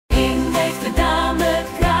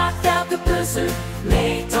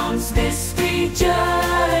mystery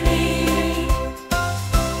journey.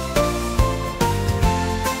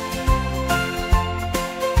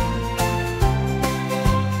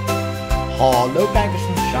 Hallo kijkers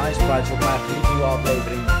van ShineSprites op mijn nieuwe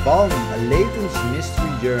aflevering van Layton'S Mystery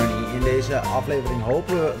Journey. In deze aflevering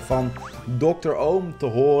hopen we van Dr. Ohm te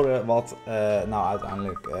horen wat nou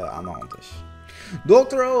uiteindelijk aan de hand is.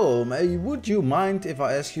 Dr. Ohm, would you mind if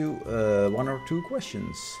I ask you one or two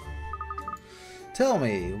questions? Tell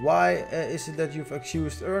me, why is it that you've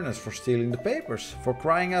accused Ernest for stealing the papers? For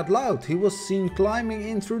crying out loud, he was seen climbing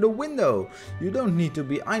in through the window. You don't need to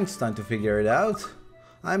be Einstein to figure it out.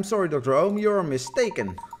 I'm sorry, Dr. Ohm, you're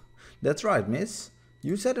mistaken. That's right, miss.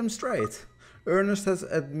 You set him straight. Ernest has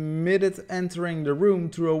admitted entering the room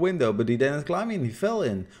through a window, but he didn't climb in, he fell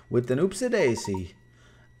in, with an oopsie-daisy.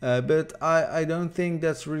 But I don't think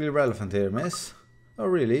that's really relevant here, miss. Oh,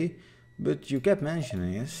 really? But you kept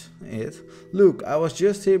mentioning it. Look, I was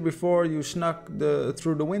just here before you snuck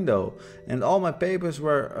through the window, and all my papers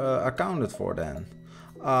were accounted for then.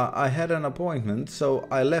 I had an appointment, so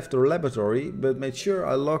I left the laboratory, but made sure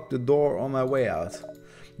I locked the door on my way out.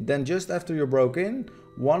 Then just after you broke in,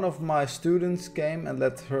 one of my students came and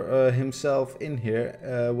let himself in here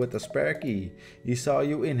with a spare key. He saw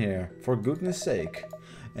you in here, for goodness sake.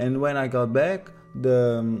 And when I got back,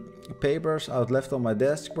 the papers I'd left on my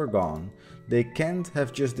desk were gone. They can't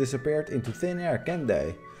have just disappeared into thin air, can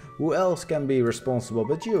they? Who else can be responsible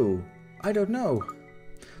but you? I don't know.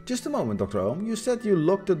 Just a moment, Dr. Ohm. You said you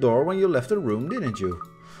locked the door when you left the room, didn't you?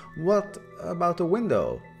 What about the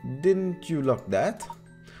window? Didn't you lock that?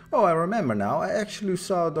 Oh, I remember now. I actually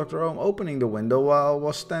saw Dr. Ohm opening the window while I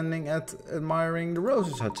was standing admiring the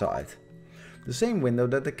roses outside. The same window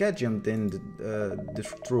that the cat jumped in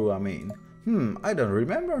through, I mean. I don't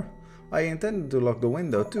remember. I intended to lock the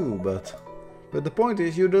window too, but the point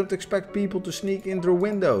is, you don't expect people to sneak in through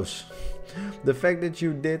windows. The fact that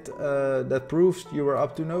you did, that proves you were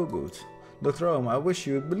up to no good. Dr. Ohm, I wish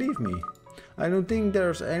you'd believe me. I don't think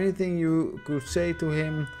there's anything you could say to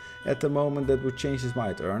him at the moment that would change his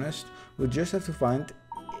mind, Ernest. We just have to find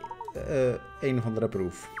een of andere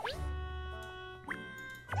proof.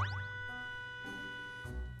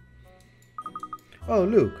 Oh,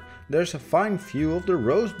 look, there's a fine view of the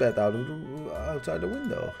rose bed outside the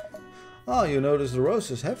window. Oh, you noticed the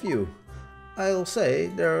roses, have you? I'll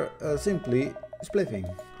say they're simply spliffing,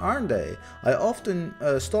 aren't they? I often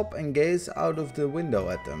stop and gaze out of the window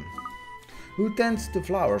at them. Who tends the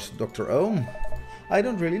flowers, Dr. Ohm? I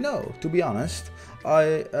don't really know, to be honest.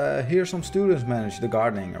 I hear some students manage the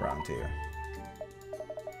gardening around here.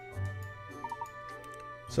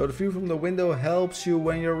 So the view from the window helps you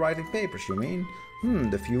when you're writing papers, you mean?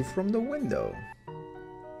 The view from the window.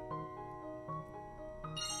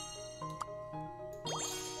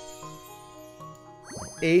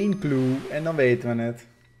 Eén clue en dan weten we het.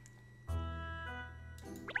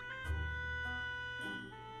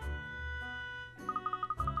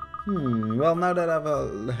 Well, now that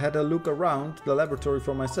I've had a look around the laboratory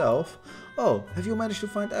for myself. Oh, have you managed to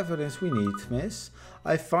find evidence we need, miss?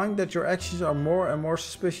 I find that your actions are more and more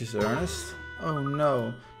suspicious, Ernest. Oh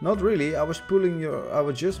no, not really. I was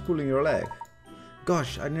just pulling your leg.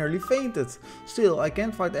 Gosh, I nearly fainted. Still, I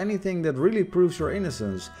can't find anything that really proves your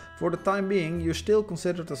innocence. For the time being, you're still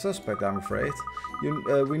considered a suspect, I'm afraid.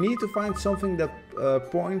 We need to find something that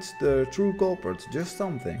points the true culprit. Just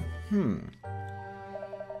something.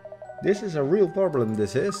 This is a real problem,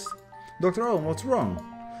 this is. Dr. Ohm, what's wrong?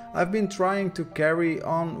 I've been trying to carry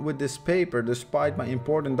on with this paper despite my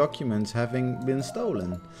important documents having been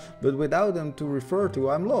stolen. But without them to refer to,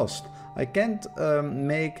 I'm lost. I can't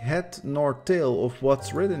make head nor tail of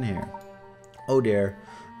what's written here. Oh dear.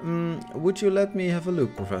 Would you let me have a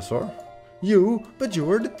look, Professor? You? But you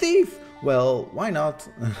were the thief! Well, why not?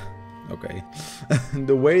 Okay.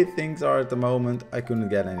 The way things are at the moment, I couldn't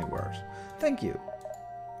get any worse. Thank you.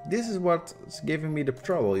 This is what's giving me the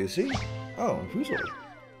trouble, you see? Oh, who's all?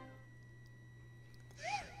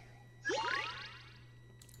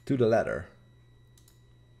 To the letter.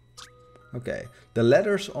 Okay, the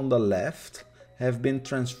letters on the left have been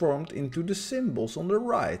transformed into the symbols on the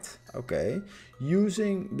right. Okay,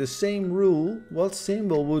 using the same rule, what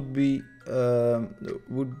symbol would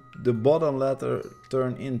the bottom letter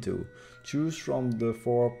turn into? Choose from the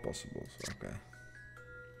 4 possibles. Okay.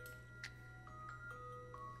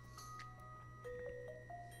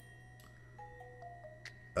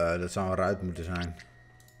 Dat zou een ruit moeten zijn.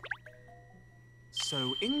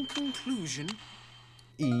 So, in conclusion,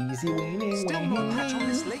 Easy winning. still no match on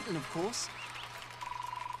this Layton, of course.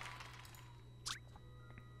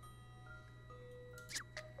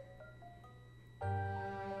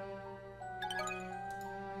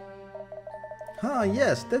 Ah,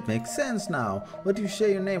 yes, that makes sense now. What did you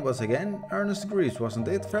say your name was again? Ernest agrees, wasn't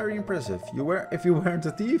it? Very impressive. If you weren't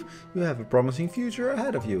a thief, you have a promising future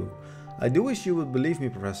ahead of you. I do wish you would believe me,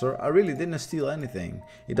 Professor. I really didn't steal anything.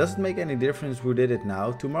 It doesn't make any difference who did it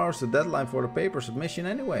now. Tomorrow's the deadline for the paper submission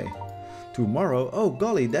anyway. Tomorrow? Oh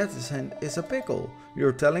golly, that is a pickle.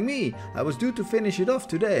 You're telling me. I was due to finish it off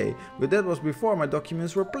today, but that was before my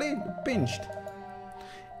documents were pinched.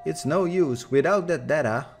 It's no use. Without that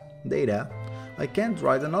data, I can't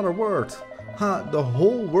write another word. Ha, the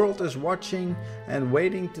whole world is watching and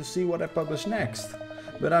waiting to see what I publish next.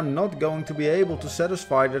 But I'm not going to be able to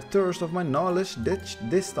satisfy the thirst of my knowledge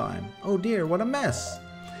this time. Oh dear, what a mess.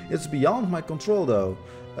 It's beyond my control though.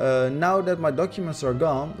 Now that my documents are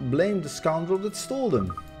gone, blame the scoundrel that stole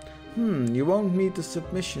them. You won't meet the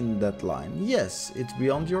submission deadline. Yes, it's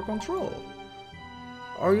beyond your control.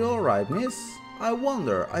 Are you alright, miss? I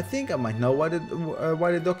wonder. I think I might know why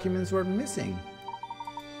the documents were missing.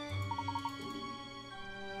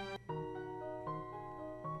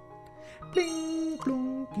 Bling,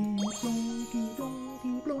 blonky, blonky,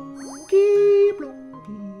 blonky, blonky,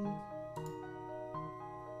 blonky.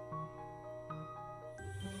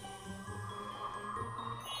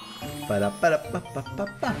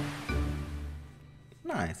 Ba-da-ba-da-ba-ba-ba-ba.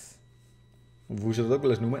 Nice. Of hoe ze dat ook wel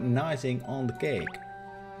eens noemen, nicing on the cake.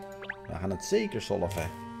 We gaan het zeker solven.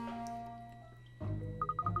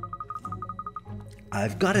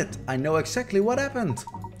 I've got it. I know exactly what happened.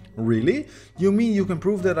 Really? You mean you can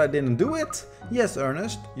prove that I didn't do it? Yes,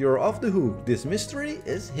 Ernest, you're off the hook. This mystery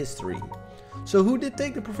is history. So who did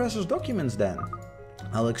take the professor's documents then?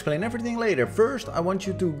 I'll explain everything later. First, I want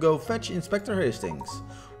you to go fetch Inspector Hastings.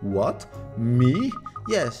 What? Me?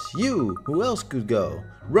 Yes, you. Who else could go?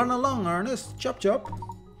 Run along, Ernest. Chop chop.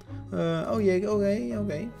 Oh yeah,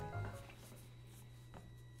 okay.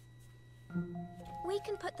 We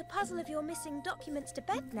can put the puzzle of your missing documents to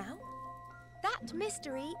bed now. That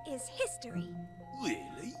mystery is history.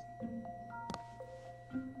 Really?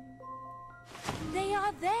 They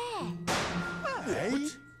are there. Hey?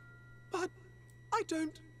 But I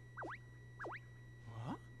don't...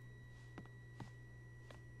 What?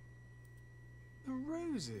 The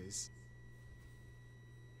roses.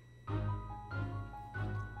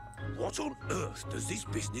 What on earth does this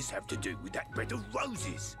business have to do with that bed of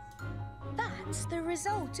roses? That's the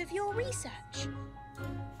result of your research.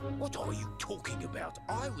 What are you talking about?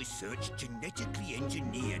 I researched genetically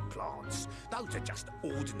engineered plants. Those are just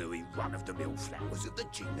ordinary run-of-the-mill flowers of the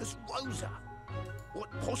genus Rosa. What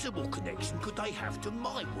possible connection could they have to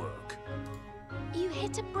my work? You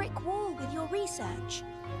hit a brick wall with your research.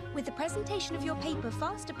 With the presentation of your paper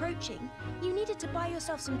fast approaching, you needed to buy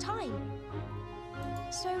yourself some time.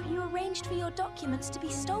 So you arranged for your documents to be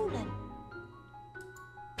stolen.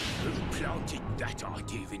 Who planted that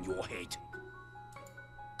idea in your head?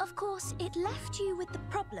 Of course, it left you with the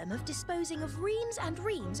problem of disposing of reams and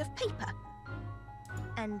reams of paper.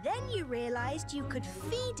 And then you realized you could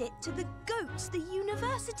feed it to the goats the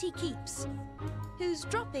university keeps, whose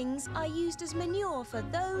droppings are used as manure for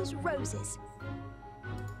those roses.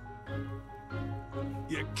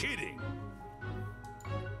 You're kidding.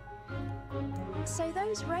 So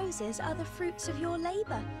those roses are the fruits of your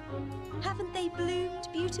labor. Haven't they bloomed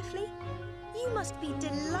beautifully? You must be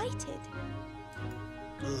delighted.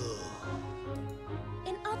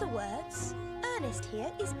 In other words, Ernest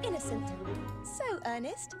here is innocent. So,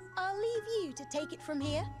 Ernest, I'll leave you to take it from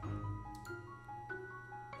here.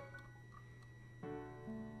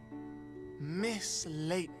 Miss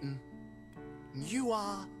Layton, you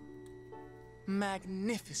are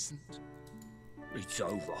magnificent. It's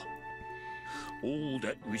over. All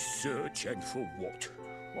that research and for what?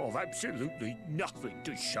 I've absolutely nothing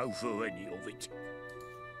to show for any of it.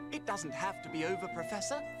 It doesn't have to be over,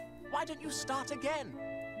 Professor. Why don't you start again?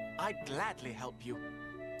 I'd gladly help you.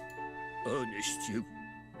 Ernest,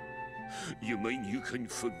 you mean you can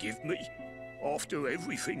forgive me after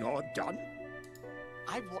everything I've done?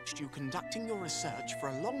 I've watched you conducting your research for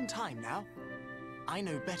a long time now. I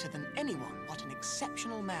know better than anyone what an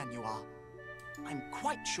exceptional man you are. I'm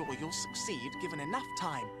quite sure you'll succeed given enough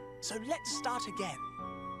time. So let's start again.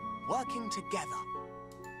 Working together.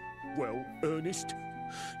 Well, Ernest,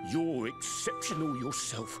 you're exceptional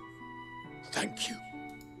yourself. Thank you.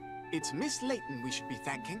 It's Miss Layton we should be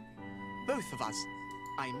thanking. Both of us.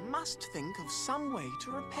 I must think of some way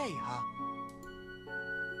to repay her.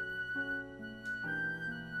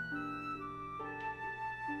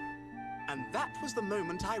 And that was the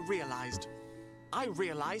moment I realized. I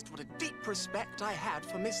realized what a deep respect I had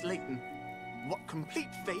for Miss Layton, what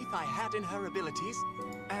complete faith I had in her abilities,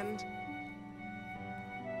 and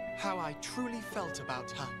how I truly felt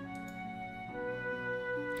about her.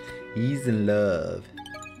 He's in love.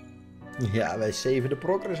 Ja, wij saven de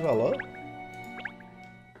progress wel hoor.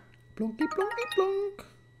 Plonkie, plonkie, plonk.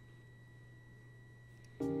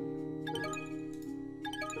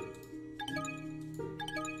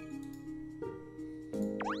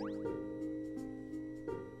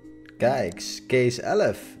 Kijk, case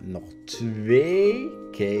 11. Nog 2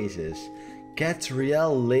 cases.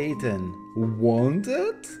 Catriel Layton.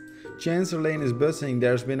 Wanted? Chancellor Lane is buzzing.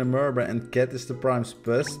 There's been a murder and Cat is the prime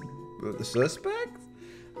suspect?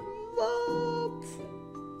 What?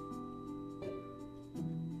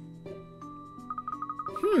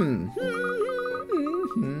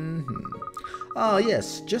 Ah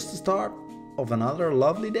yes, just the start of another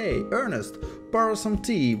lovely day. Ernest, pour some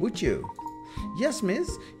tea, would you? Yes,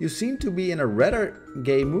 miss. You seem to be in a rather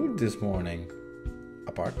gay mood this morning.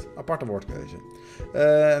 Aparte woordkeuze.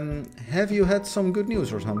 Have you had some good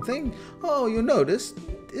news or something? Oh, you noticed?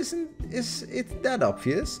 Is it that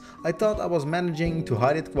obvious? I thought I was managing to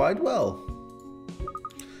hide it quite well.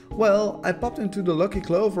 Well, I popped into the Lucky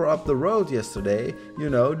Clover up the road yesterday. You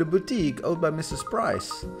know, the boutique owned by Mrs.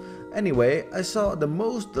 Price. Anyway, I saw the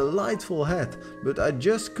most delightful hat, but I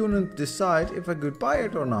just couldn't decide if I could buy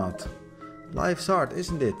it or not. Life's hard,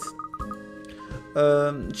 isn't it?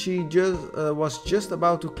 She was just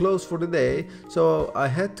about to close for the day, so I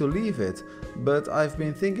had to leave it, but I've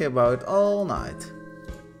been thinking about it all night.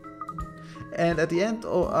 And at the end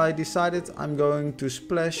I decided I'm going to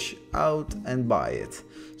splash out and buy it.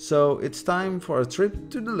 So it's time for a trip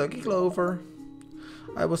to the Lucky Clover.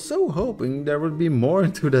 I was so hoping there would be more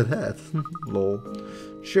into that hat. Lol.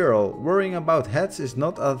 Cheryl, worrying about hats is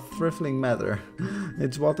not a trifling matter.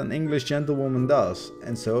 It's what an English gentlewoman does,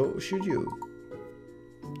 and so should you.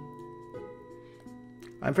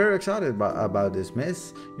 I'm very excited about this,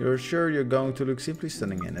 miss. You're sure you're going to look simply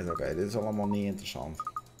stunning in it? Oké, dit is allemaal niet interessant.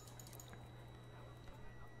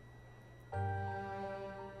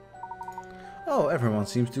 Oh, everyone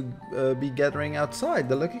seems to be gathering outside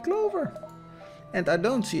the Lucky Clover. And I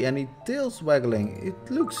don't see any tails waggling.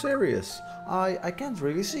 It looks serious. I can't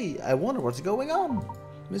really see. I wonder what's going on.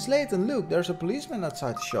 Miss Layton, look, there's a policeman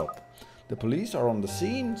outside the shop. The police are on the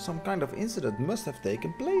scene. Some kind of incident must have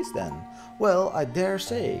taken place then. Well, I dare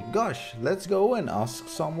say. Gosh, let's go and ask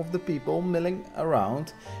some of the people milling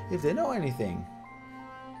around if they know anything.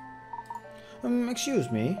 Excuse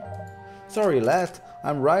me. Sorry, lad.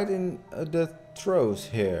 I'm right in the throes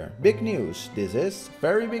here. Big news. This is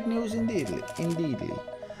very big news indeedly.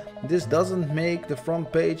 This doesn't make the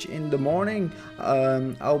front page in the morning.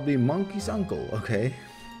 I'll be Monkey's uncle, okay?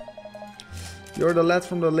 You're the lad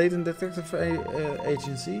from the Layton Detective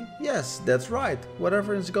Agency? Yes, that's right.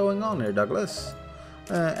 Whatever is going on here, Douglas?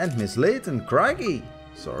 And Miss Layton, crikey!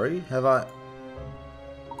 Sorry, have I...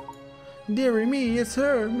 Dearie me, it's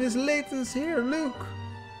her! Miss Layton's here, look!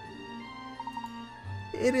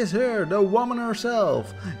 It is her, the woman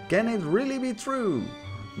herself! Can it really be true?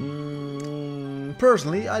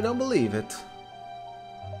 Personally, I don't believe it.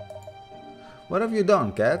 What have you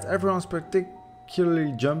done, Cat? Everyone's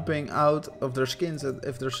particularly jumping out of their skins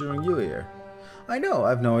if they're seeing you here. I know,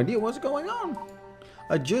 I've no idea what's going on.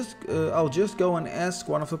 I'll just go and ask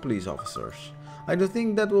one of the police officers. I don't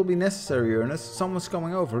think that will be necessary, Ernest. Someone's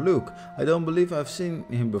coming over. Look, I don't believe I've seen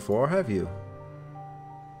him before, have you?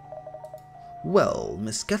 Well,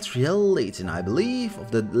 Miss Catriel Layton, I believe,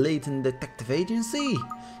 of the Layton Detective Agency.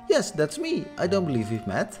 Yes, that's me. I don't believe we've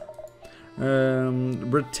met.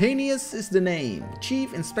 Britannius is the name.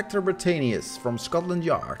 Chief Inspector Britannius from Scotland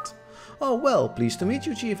Yard. Oh, well, pleased to meet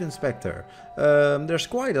you, Chief Inspector. There's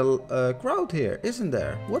quite a crowd here, isn't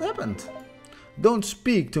there? What happened? Don't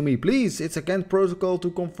speak to me, please. It's against protocol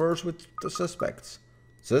to converse with the suspects.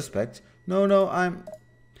 Suspects? No, I'm...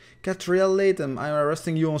 Catriel Layton, I'm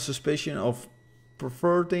arresting you on suspicion of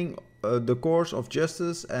perverting the course of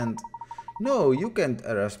justice and... No, you can't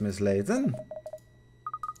arrest Miss Layton.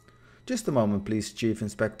 Just a moment, please, Chief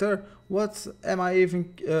Inspector. What am I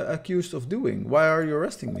even accused of doing? Why are you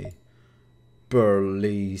arresting me?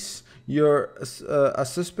 Police. You're a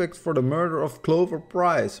suspect for the murder of Clover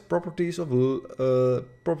Price, properties of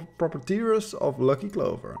proprietress of Lucky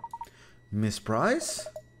Clover. Miss Price?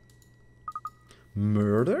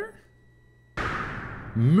 Murder?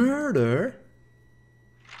 Murder?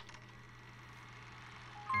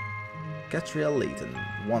 Catriel Layton,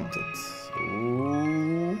 wanted.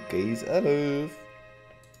 Ooh, case 11.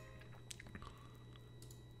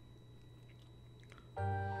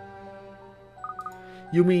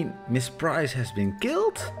 You mean Miss Price has been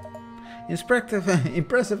killed?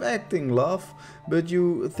 Impressive acting, love, but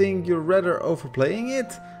you think you're rather overplaying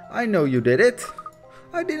it? I know you did it.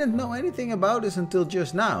 I didn't know anything about this until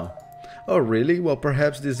just now. Oh really? Well,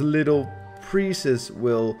 perhaps this little priestess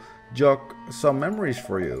will jog some memories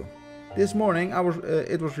for you. This morning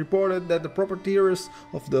it was reported that the proprietress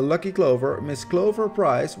of the Lucky Clover, Miss Clover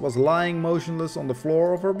Price, was lying motionless on the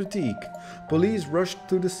floor of her boutique. Police rushed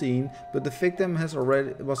to the scene, but the victim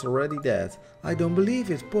was already dead. I don't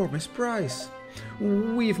believe it, poor Miss Price.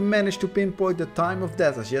 We've managed to pinpoint the time of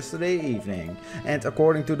death as yesterday evening, and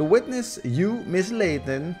according to the witness, you, Miss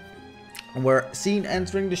Layton, were seen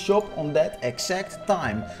entering the shop on that exact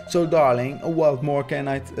time. So darling, what more can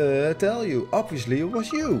I tell you? Obviously it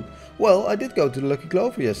was you. Well, I did go to the Lucky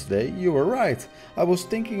Clover yesterday, you were right. I was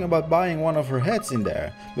thinking about buying one of her heads in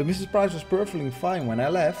there, but Mrs. Price was perfectly fine when I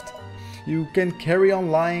left. You can carry on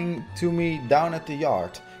lying to me down at the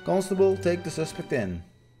yard. Constable, take the suspect in.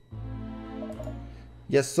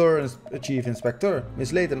 Yes sir, Chief Inspector.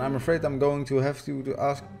 Miss Layton, I'm afraid I'm going to have to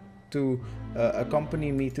ask to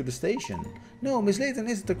accompany me to the station. No, Miss Layton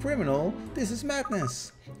isn't a criminal. This is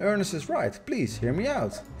madness. Ernest is right. Please, hear me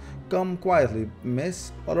out. Come quietly,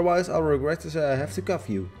 miss. Otherwise, I'll regret to say I have to cuff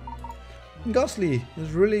you. Ghostly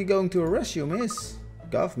is really going to arrest you, miss.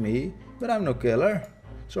 Cuff me? But I'm no killer.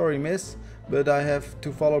 Sorry, miss, but I have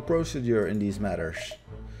to follow procedure in these matters.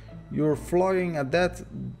 You're flogging a dead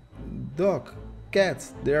dog, cat.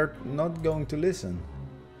 They're not going to listen.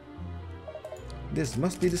 This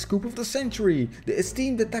must be the scoop of the century. The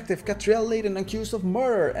esteemed detective Catriel Layton accused of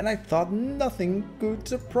murder, and I thought nothing could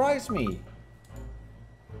surprise me.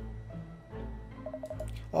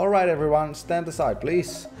 Alright everyone, stand aside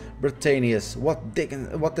please. Britannius, what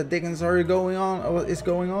the dickens are you going on? What is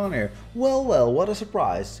going on here? Well, what a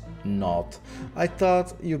surprise. Not. I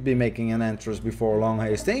thought you'd be making an entrance before long,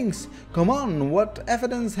 Hastings. Come on, what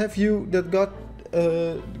evidence have you that got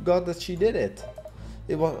that she did it?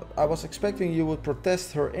 I was expecting you would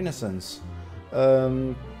protest her innocence,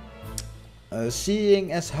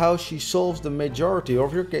 seeing as how she solves the majority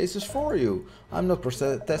of your cases for you. I'm not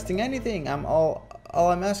protesting anything. All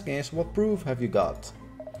I'm asking is, what proof have you got?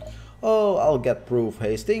 Oh, I'll get proof,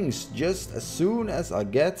 Hastings, just as soon as I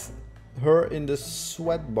get her in the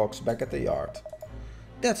sweatbox back at the yard.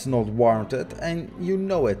 That's not warranted, and you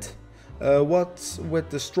know it. What's with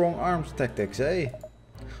the strong arms tactics, eh?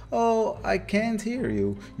 Oh, I can't hear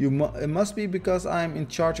you. It must be because I'm in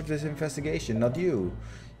charge of this investigation, not you.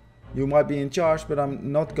 You might be in charge, but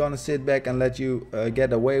I'm not gonna sit back and let you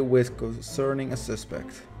get away with concerning a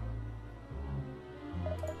suspect.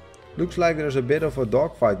 Looks like there's a bit of a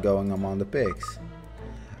dogfight going on among the pigs.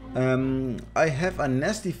 I have a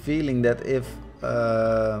nasty feeling that if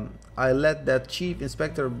I let that Chief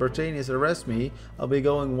Inspector Britannius arrest me, I'll be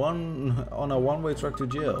going on a one-way truck to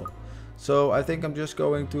jail. So I think I'm just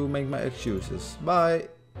going to make my excuses. Bye.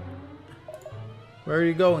 Where are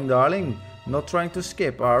you going, darling? Not trying to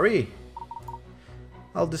skip, are we?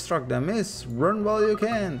 I'll distract them, miss. Run while you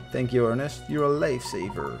can. Thank you, Ernest. You're a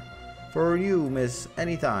lifesaver. For you, miss,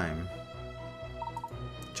 anytime.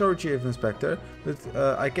 Sorry, Chief Inspector, but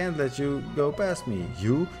I can't let you go past me.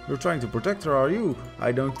 You're trying to protect her, are you?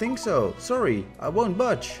 I don't think so. Sorry, I won't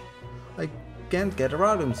budge. I can't get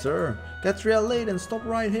around him, sir. Catriel Layton, stop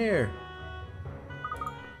right here.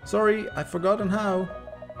 Sorry, I've forgotten how.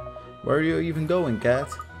 Where are you even going, cat?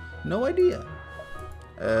 No idea.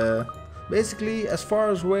 Basically as far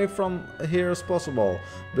away from here as possible,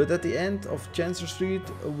 but at the end of Chancery Street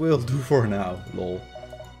will do for now, lol.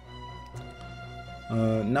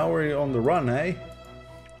 Now we're on the run, eh?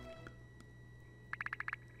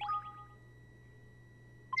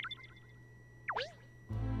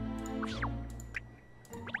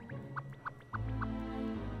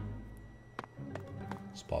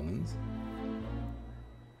 Spannend.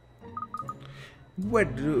 Where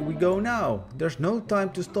do we go now? There's no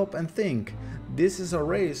time to stop and think. This is a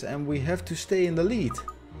race and we have to stay in the lead.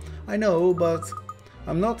 I know, but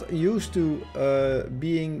I'm not used to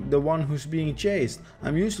being the one who's being chased.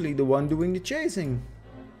 I'm usually the one doing the chasing.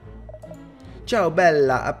 Ciao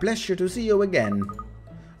Bella, a pleasure to see you again.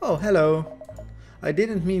 Oh, hello. I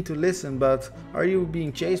didn't mean to listen, but are you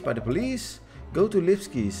being chased by the police? Go to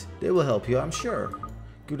Lipski's, they will help you, I'm sure.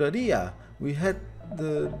 Good idea, we head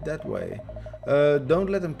that way. Don't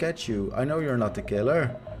let them catch you, I know you're not the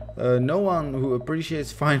killer. No one who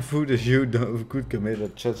appreciates fine food as you could commit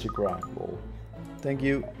such a crime. Lol. Thank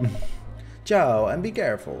you. Ciao, and be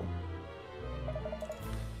careful.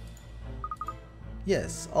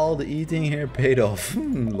 Yes, all the eating here paid off.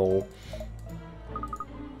 Lol.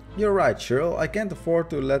 You're right, Cheryl. I can't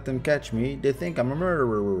afford to let them catch me. They think I'm a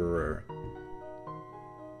murderer.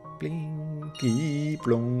 Plinky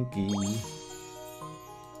plonky.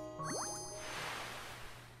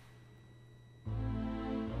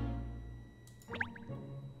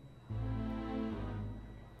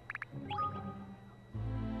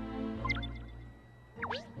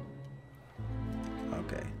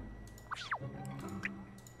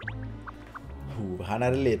 Oeh, we gaan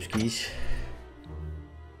naar de Lipskies.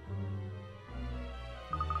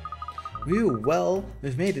 Well,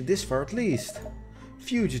 we've made it this far at least.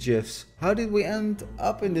 Fugitives, how did we end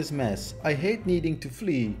up in this mess? I hate needing to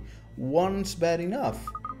flee. One's bad enough.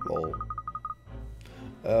 Lol.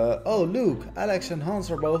 Oh look, Alex and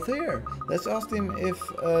Hans are both here. Let's ask them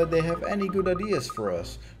if they have any good ideas for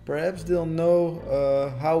us. Perhaps they'll know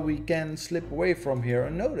how we can slip away from here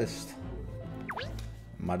unnoticed.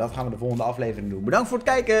 Maar dat gaan we de volgende aflevering doen. Bedankt voor het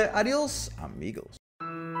kijken. Adios, amigos.